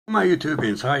My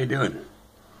YouTubians, how you doing?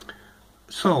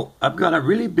 So, I've got a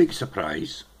really big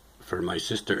surprise for my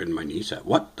sister and my niece at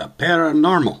What the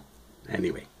Paranormal.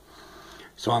 Anyway,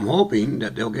 so I'm hoping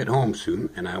that they'll get home soon,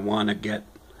 and I want to get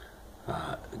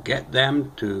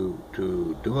them to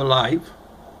do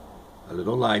a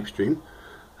little live stream.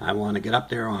 I want to get up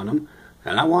there on them,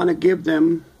 and I want to give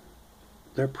them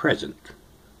their present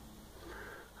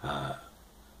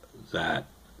that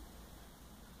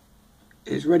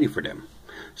is ready for them.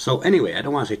 So anyway, I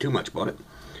don't want to say too much about it,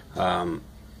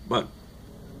 but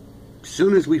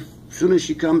soon as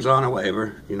she comes on or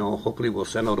whatever, you know, hopefully we'll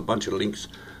send out a bunch of links,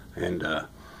 and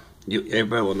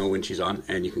everybody will know when she's on,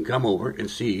 and you can come over and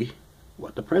see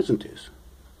what the present is.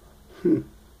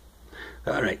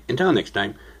 All right, until next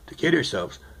time, take care of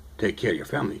yourselves, take care of your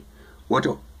family. Watch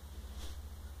out.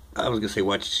 I was gonna say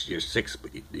watch your six,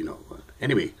 but you know.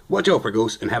 Anyway, watch out for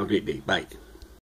ghosts and have a great day. Bye.